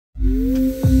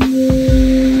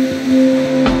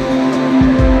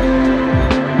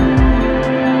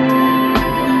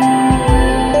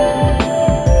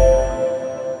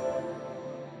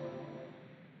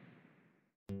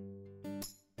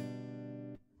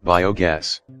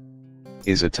Biogas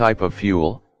is a type of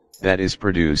fuel that is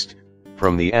produced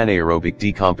from the anaerobic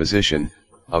decomposition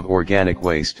of organic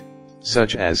waste,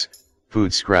 such as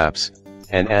food scraps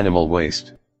and animal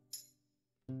waste.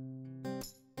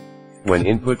 When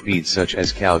input feeds such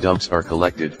as cow dumps are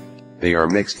collected, they are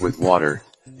mixed with water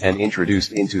and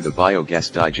introduced into the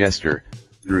biogas digester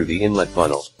through the inlet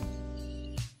funnel.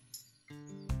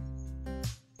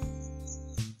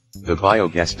 The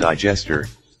biogas digester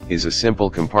is a simple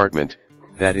compartment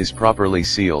that is properly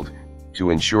sealed to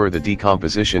ensure the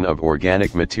decomposition of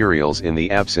organic materials in the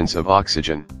absence of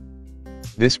oxygen.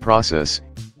 This process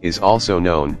is also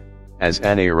known as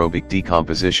anaerobic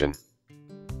decomposition.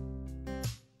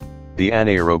 The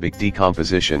anaerobic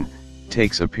decomposition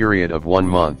takes a period of 1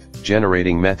 month,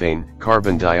 generating methane,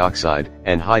 carbon dioxide,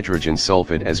 and hydrogen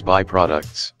sulfide as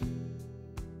byproducts.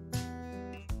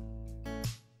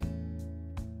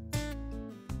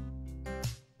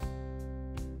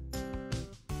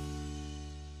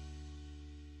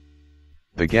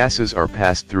 The gases are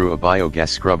passed through a biogas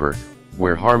scrubber,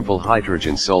 where harmful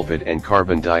hydrogen sulfide and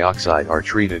carbon dioxide are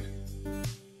treated.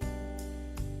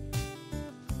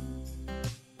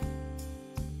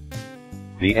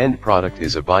 The end product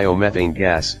is a biomethane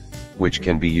gas, which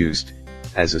can be used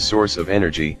as a source of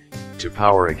energy to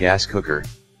power a gas cooker,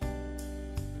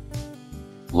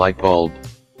 light bulb,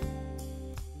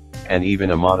 and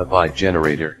even a modified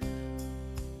generator.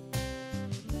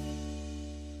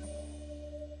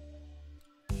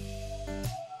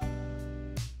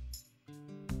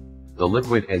 The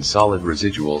liquid and solid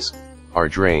residuals are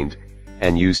drained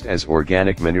and used as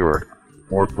organic manure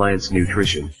for plants'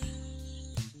 nutrition.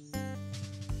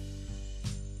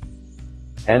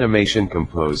 Animation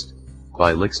composed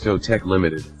by Lixto Tech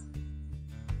Limited.